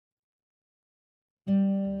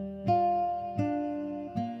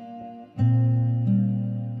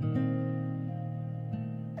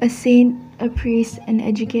a saint, a priest, an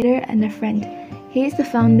educator, and a friend. He is the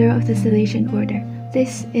founder of the Salesian Order.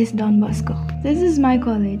 This is Don Bosco. This is my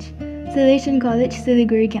college, Salesian College,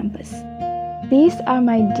 Siliguri campus. These are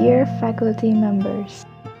my dear faculty members.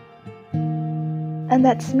 And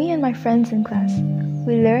that's me and my friends in class.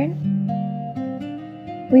 We learn,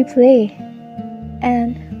 we play,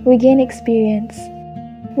 and we gain experience.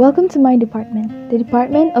 Welcome to my department, the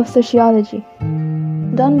Department of Sociology.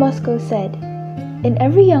 Don Bosco said, "In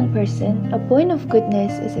every young person, a point of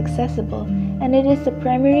goodness is accessible, and it is the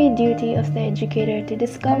primary duty of the educator to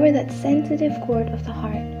discover that sensitive chord of the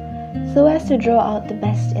heart, so as to draw out the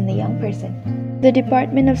best in the young person." The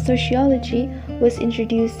Department of Sociology was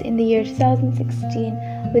introduced in the year 2016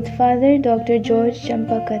 with Father Dr. George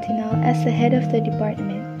Champa Katinal as the head of the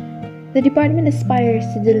department. The department aspires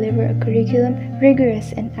to deliver a curriculum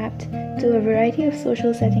rigorous and apt to a variety of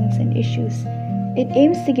social settings and issues. It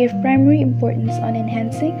aims to give primary importance on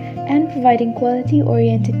enhancing and providing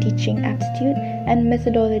quality-oriented teaching aptitude and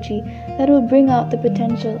methodology that will bring out the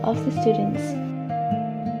potential of the students.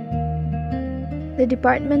 The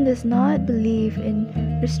department does not believe in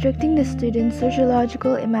restricting the students'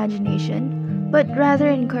 sociological imagination, but rather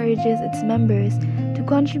encourages its members to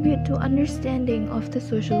contribute to understanding of the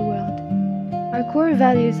social world. Our core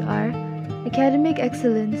values are academic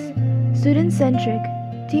excellence, student-centric,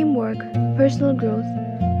 teamwork, personal growth,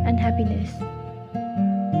 and happiness.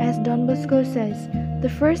 As Don Bosco says, the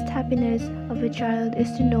first happiness of a child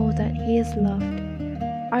is to know that he is loved.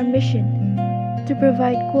 Our mission: to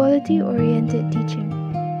provide quality-oriented teaching,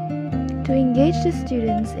 to engage the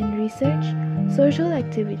students in research, social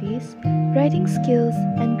activities, writing skills,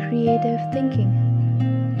 and creative thinking,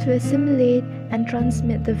 to assimilate and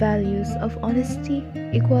transmit the values of honesty,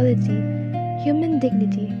 equality, human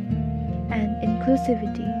dignity, and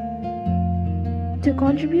inclusivity, to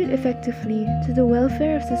contribute effectively to the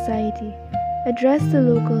welfare of society, address the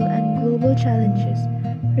local and global challenges,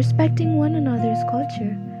 respecting one another's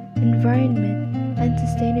culture, environment, and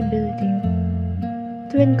sustainability,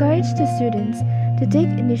 to encourage the students to take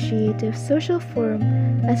initiative social forum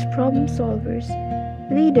as problem solvers,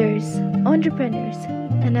 leaders, entrepreneurs,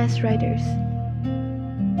 and as writers.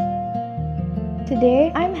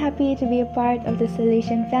 Today, I'm happy to be a part of the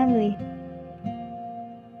Salesian family.